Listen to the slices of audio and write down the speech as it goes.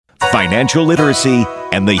financial literacy,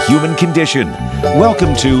 and the human condition.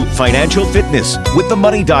 Welcome to Financial Fitness with the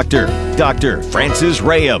Money Doctor, Dr. Francis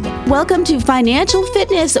Ram. Welcome to Financial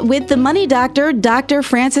Fitness with the Money Doctor, Dr.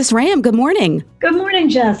 Francis Ram. Good morning. Good morning,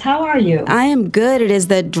 Jess. How are you? I am good. It is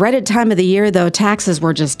the dreaded time of the year, though. Taxes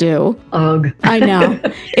were just due. Ugh. I know.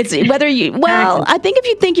 It's whether you, well, I think if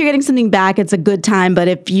you think you're getting something back, it's a good time. But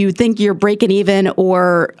if you think you're breaking even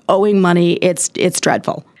or owing money, it's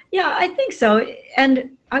dreadful. Yeah, I think so. And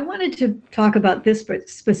I wanted to talk about this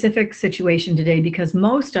specific situation today because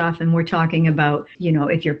most often we're talking about,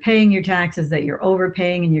 if you're paying your taxes, that you're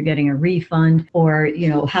overpaying and you're getting a refund, or,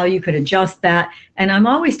 how you could adjust that. And I'm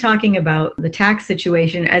always talking about the tax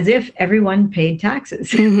situation as if everyone paid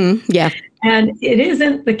taxes. Mm-hmm. Yeah. And it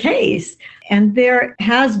isn't the case. And there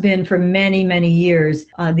has been for many, many years,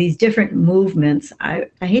 these different movements. I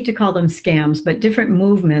hate to call them scams, but different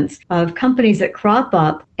movements of companies that crop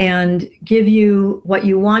up and give you what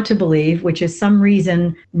you want to believe, which is some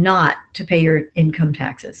reason not to pay your income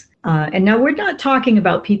taxes. And now we're not talking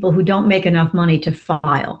about people who don't make enough money to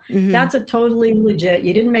file. Mm-hmm. That's a totally legit.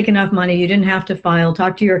 You didn't make enough money. You didn't have to file.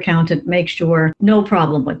 Talk to your accountant. Make sure. No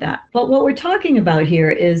problem with that. But what we're talking about here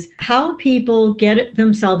is how people get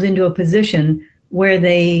themselves into a position where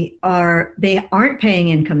they aren't paying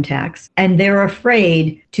income tax and they're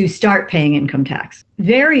afraid to start paying income tax.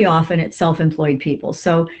 Very often it's self-employed people.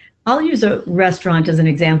 So I'll use a restaurant as an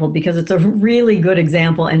example because it's a really good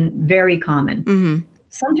example and very common. Mm-hmm.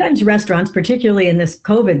 Sometimes restaurants, particularly in this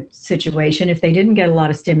COVID situation, if they didn't get a lot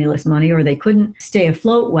of stimulus money or they couldn't stay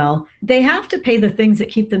afloat well, they have to pay the things that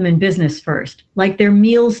keep them in business first, like their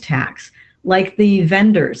meals tax, like the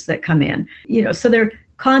vendors that come in, so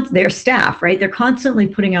their staff, right? They're constantly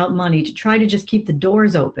putting out money to try to just keep the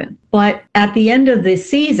doors open. But at the end of the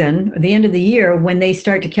season, or the end of the year, when they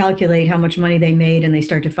start to calculate how much money they made and they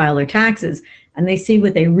start to file their taxes, and they see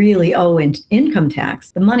what they really owe in income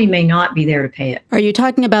tax, the money may not be there to pay it. Are you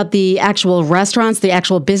talking about the actual restaurants, the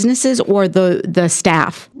actual businesses, or the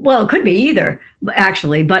staff? Well, it could be either,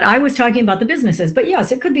 actually, but I was talking about the businesses. But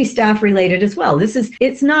yes, it could be staff related as well.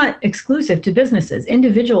 It's not exclusive to businesses.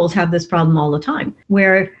 Individuals have this problem all the time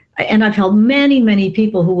and I've held many, many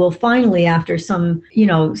people who will finally, after some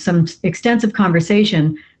extensive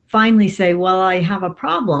conversation, finally say, well, I have a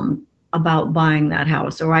problem about buying that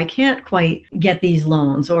house, or I can't quite get these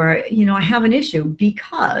loans, or, I have an issue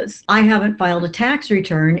because I haven't filed a tax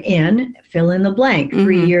return in fill in the blank,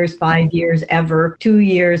 3 years, 5 years, ever, 2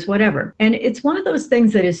 years, whatever. And it's one of those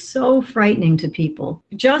things that is so frightening to people.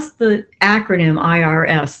 Just the acronym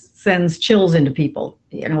IRS sends chills into people,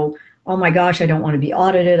 oh my gosh, I don't want to be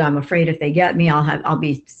audited. I'm afraid if they get me, I'll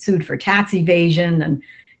be sued for tax evasion and,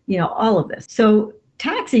 all of this. So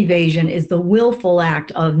tax evasion is the willful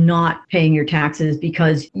act of not paying your taxes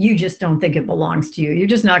because you just don't think it belongs to you. You're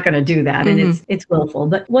just not going to do that. Mm-hmm. And it's willful.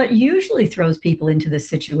 But what usually throws people into this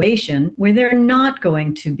situation where they're not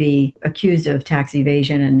going to be accused of tax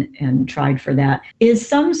evasion and tried for that is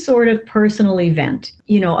some sort of personal event,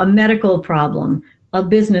 a medical problem, a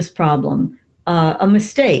business problem, a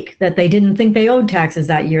mistake that they didn't think they owed taxes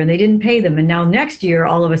that year and they didn't pay them. And now next year,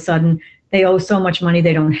 all of a sudden, they owe so much money,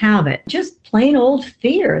 they don't have it. Just plain old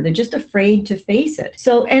fear. They're just afraid to face it.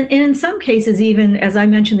 So, and in some cases, even as I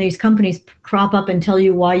mentioned, these companies crop up and tell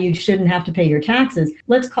you why you shouldn't have to pay your taxes.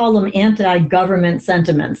 Let's call them anti-government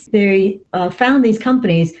sentiments. They found these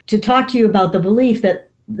companies to talk to you about the belief that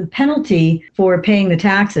the penalty for paying the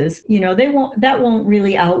taxes, that won't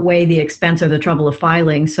really outweigh the expense or the trouble of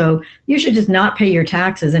filing. So you should just not pay your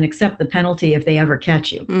taxes and accept the penalty if they ever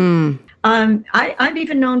catch you. Mm. I've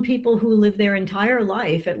even known people who live their entire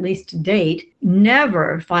life, at least to date,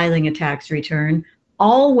 never filing a tax return,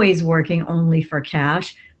 always working only for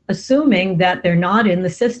cash, assuming that they're not in the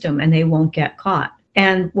system and they won't get caught.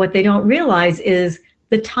 And what they don't realize is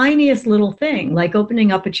the tiniest little thing, like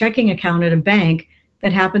opening up a checking account at a bank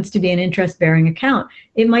that happens to be an interest-bearing account.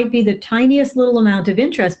 It might be the tiniest little amount of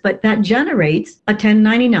interest, but that generates a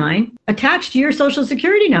 1099 attached to your Social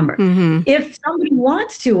Security number. Mm-hmm. If somebody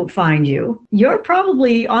wants to find you, you're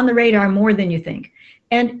probably on the radar more than you think.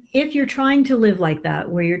 And if you're trying to live like that,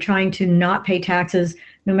 where you're trying to not pay taxes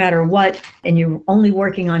no matter what, and you're only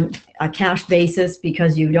working on a cash basis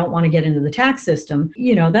because you don't want to get into the tax system,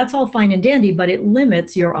 that's all fine and dandy, but it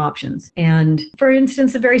limits your options. And for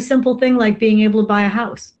instance, a very simple thing like being able to buy a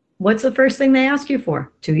house. What's the first thing they ask you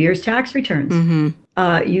for? 2 years tax returns.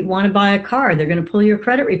 Mm-hmm. You want to buy a car, they're going to pull your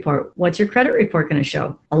credit report. What's your credit report going to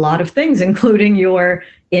show? A lot of things, including your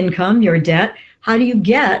income, your debt. How do you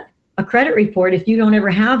get a credit report if you don't ever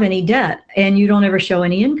have any debt and you don't ever show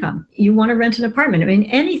any income? You want to rent an apartment. I mean,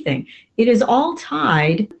 anything. it is all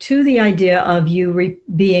tied to the idea of you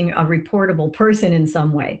being a reportable person in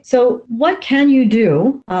some way. So what can you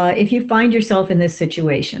do if you find yourself in this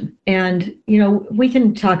situation? And, we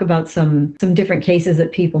can talk about some different cases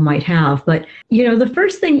that people might have. But, the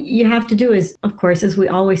first thing you have to do is, of course, as we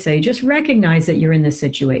always say, just recognize that you're in this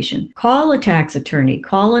situation. Call a tax attorney,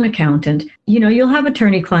 call an accountant. You'll have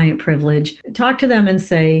attorney-client privilege. Talk to them and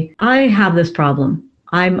say, I have this problem.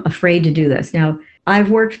 I'm afraid to do this. Now,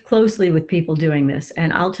 I've worked closely with people doing this,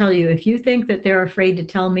 and I'll tell you, if you think that they're afraid to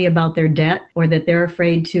tell me about their debt or that they're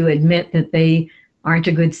afraid to admit that they aren't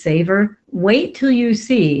a good saver, wait till you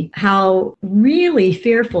see how really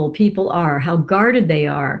fearful people are, how guarded they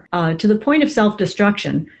are, to the point of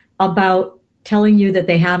self-destruction about telling you that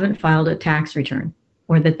they haven't filed a tax return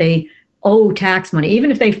or that they owe tax money.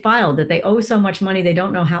 Even if they filed, that they owe so much money, they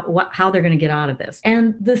don't know how they're going to get out of this.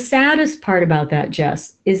 And the saddest part about that,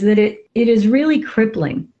 Jess, is that it is really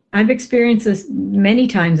crippling. I've experienced this many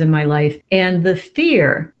times in my life, and the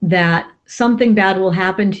fear that something bad will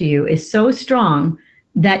happen to you is so strong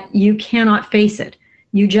that you cannot face it.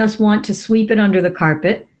 You just want to sweep it under the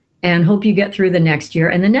carpet and hope you get through the next year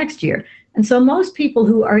and the next year. And so most people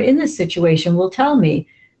who are in this situation will tell me,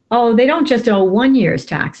 oh, they don't just owe 1 year's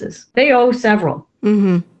taxes. They owe several.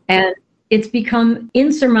 Mm-hmm. And it's become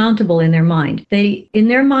insurmountable in their mind. In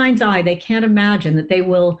their mind's eye, they can't imagine that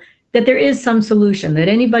that there is some solution, that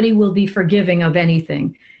anybody will be forgiving of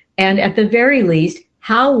anything. And at the very least,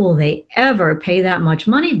 how will they ever pay that much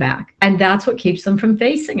money back? And that's what keeps them from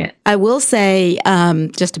facing it. I will say,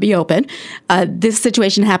 just to be open, this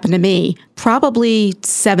situation happened to me probably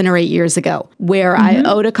 7 or 8 years ago, where I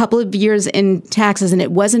owed a couple of years in taxes, and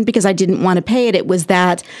it wasn't because I didn't want to pay it. It was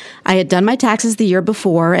that I had done my taxes the year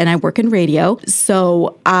before, and I work in radio,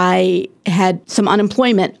 so I had some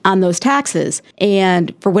unemployment on those taxes.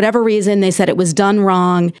 And for whatever reason, they said it was done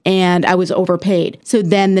wrong and I was overpaid. So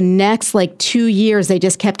then the next 2 years, they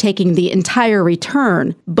just kept taking the entire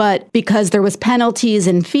return. But because there was penalties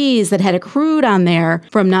and fees that had accrued on there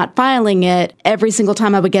from not filing it, every single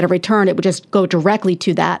time I would get a return, it would just go directly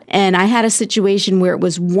to that. And I had a situation where it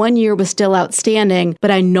was 1 year was still outstanding,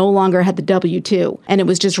 but I no longer had the W-2. And it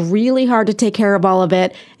was just really hard to take care of all of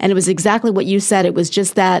it. And it was exactly what you said. It was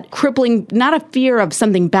just that crippling, not a fear of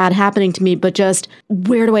something bad happening to me, but just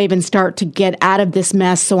where do I even start to get out of this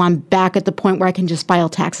mess so I'm back at the point where I can just file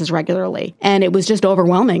taxes regularly. And it was just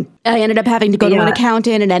overwhelming. I ended up having to go to an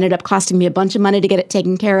accountant. It ended up costing me a bunch of money to get it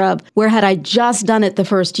taken care of, where had I just done it the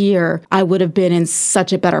first year, I would have been in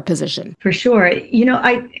such a better position. For sure.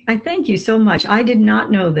 I thank you so much. I did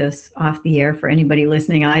not know this off the air for anybody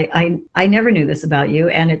listening. I never knew this about you,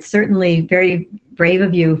 and it's certainly very brave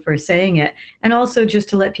of you for saying it. And also just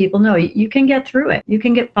to let people know, you can get through it. You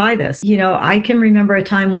can get by this. I can remember a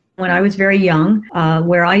time when I was very young,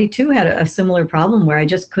 where I too had a similar problem where I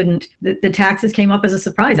just couldn't, the taxes came up as a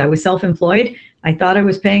surprise. I was self-employed. I thought I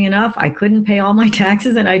was paying enough. I couldn't pay all my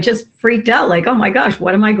taxes, and I just freaked out like, oh my gosh,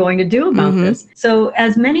 what am I going to do about this? So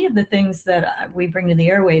as many of the things that we bring to the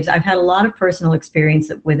airwaves, I've had a lot of personal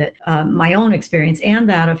experience with it, my own experience and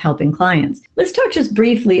that of helping clients. Let's talk just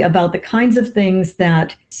briefly about the kinds of things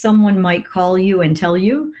that someone might call you and tell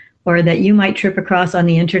you, or that you might trip across on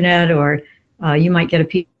the internet, or you might get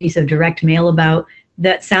a piece of direct mail about,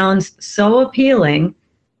 that sounds so appealing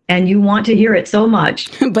and you want to hear it so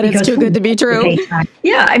much. But it's too good to be true.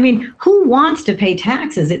 Yeah, I mean, who wants to pay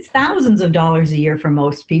taxes? It's thousands of dollars a year for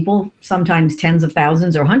most people, sometimes tens of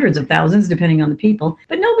thousands or hundreds of thousands, depending on the people.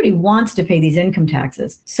 But nobody wants to pay these income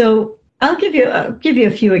taxes. So I'll give you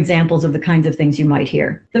a few examples of the kinds of things you might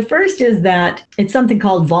hear. The first is that it's something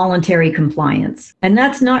called voluntary compliance. And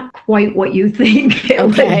that's not quite what you think it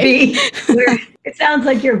would be. Where it sounds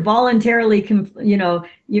like you're voluntarily,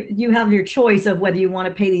 you have your choice of whether you want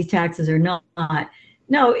to pay these taxes or not.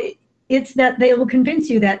 No, it's that they will convince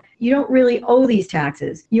you that you don't really owe these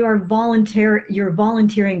taxes. You're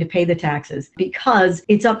volunteering to pay the taxes because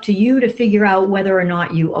it's up to you to figure out whether or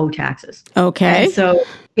not you owe taxes. Okay. And so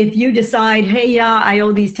if you decide, hey, yeah, I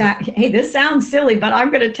owe these taxes. Hey, this sounds silly, but I'm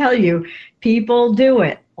going to tell you, people do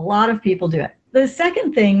it. A lot of people do it. The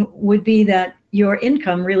second thing would be that your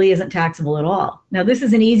income really isn't taxable at all. Now, this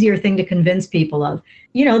is an easier thing to convince people of.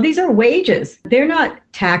 These are wages. They're not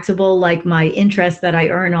taxable like my interest that I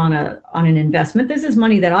earn on an investment. This is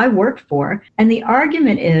money that I worked for. And the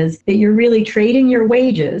argument is that you're really trading your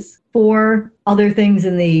wages for other things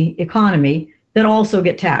in the economy that also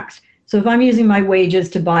get taxed. So if I'm using my wages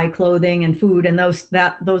to buy clothing and food, and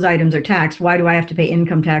those items are taxed, why do I have to pay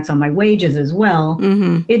income tax on my wages as well?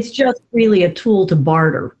 It's just really a tool to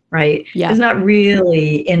barter, right? Yeah. It's not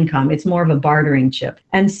really income. It's more of a bartering chip.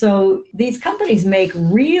 And so these companies make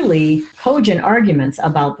really cogent arguments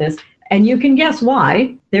about this. And you can guess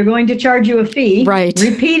why. They're going to charge you a fee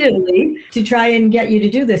repeatedly to try and get you to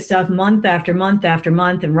do this stuff month after month after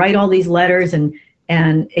month and write all these letters and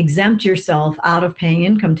exempt yourself out of paying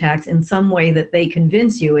income tax in some way that they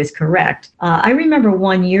convince you is correct. I remember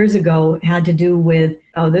one years ago had to do with,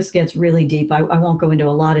 this gets really deep. I won't go into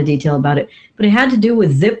a lot of detail about it, but it had to do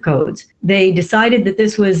with zip codes. They decided that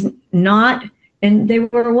this was not, and they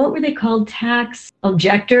were, what were they called? Tax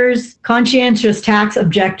objectors, conscientious tax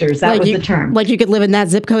objectors. That was the term. Like you could live in that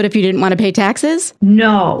zip code if you didn't want to pay taxes?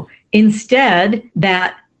 No, instead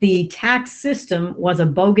that the tax system was a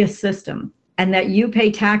bogus system. And that you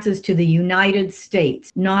pay taxes to the United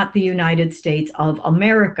States, not the United States of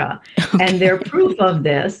America. Okay. And their proof of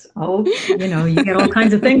this, you get all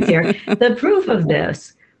kinds of things here. The proof of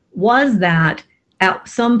this was that at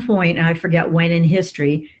some point, and I forget when in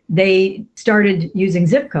history, they started using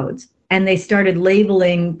zip codes. And they started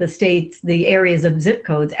labeling the areas of zip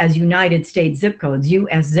codes as United States zip codes,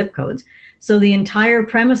 U.S. zip codes. So the entire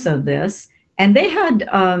premise of this, and they had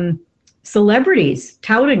celebrities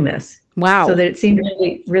touting this. Wow. So that it seemed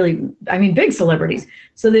really, big celebrities,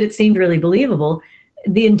 so that it seemed really believable.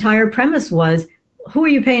 The entire premise was, who are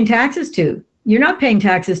you paying taxes to? You're not paying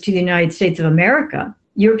taxes to the United States of America.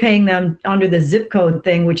 You're paying them under the zip code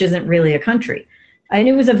thing, which isn't really a country. And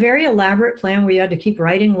it was a very elaborate plan where you had to keep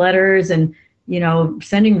writing letters and,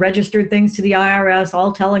 sending registered things to the IRS,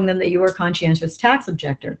 all telling them that you were a conscientious tax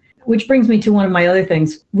objector. Which brings me to one of my other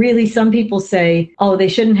things. Really, some people say, they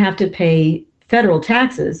shouldn't have to pay federal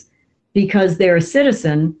taxes because they're a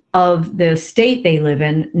citizen of the state they live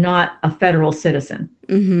in, not a federal citizen.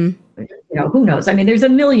 Who knows? There's a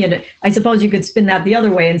million. I suppose you could spin that the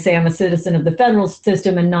other way and say I'm a citizen of the federal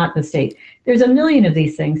system and not the state. There's a million of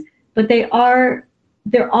these things, but they're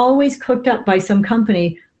always cooked up by some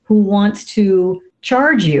company who wants to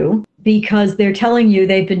charge you because they're telling you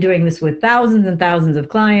they've been doing this with thousands and thousands of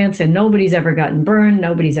clients and nobody's ever gotten burned,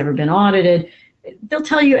 nobody's ever been audited. They'll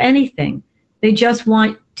tell you anything. They just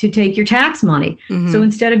want to take your tax money. So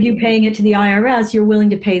instead of you paying it to the IRS, you're willing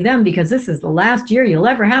to pay them because this is the last year you'll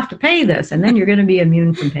ever have to pay this. And then you're going to be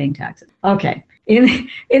immune from paying taxes. Okay. In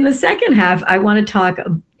the second half, I want to talk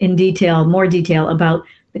in more detail about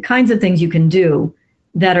the kinds of things you can do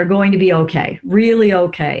that are going to be okay, really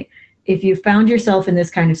okay. If you found yourself in this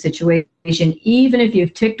kind of situation, even if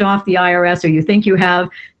you've ticked off the IRS or you think you have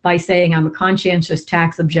by saying I'm a conscientious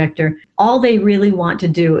tax objector, all they really want to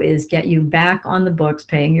do is get you back on the books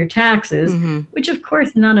paying your taxes, which of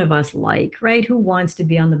course none of us like, right? Who wants to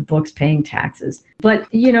be on the books paying taxes? But,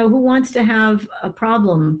 who wants to have a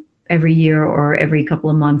problem every year or every couple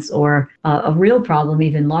of months, or a real problem,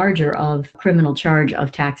 even larger, of criminal charge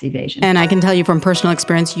of tax evasion. And I can tell you from personal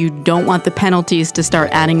experience, you don't want the penalties to start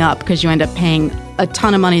adding up because you end up paying a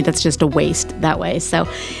ton of money that's just a waste that way. So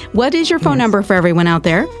what is your phone number for everyone out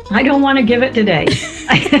there? I don't want to give it today.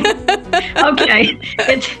 Okay.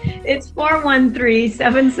 It's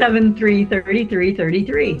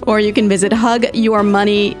 413-773-3333. Or you can visit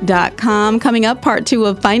hugyourmoney.com. Coming up, part 2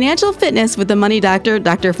 of Financial Fitness with the Money Doctor,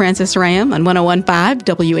 Dr. Francis Ram on 101.5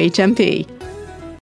 WHMP.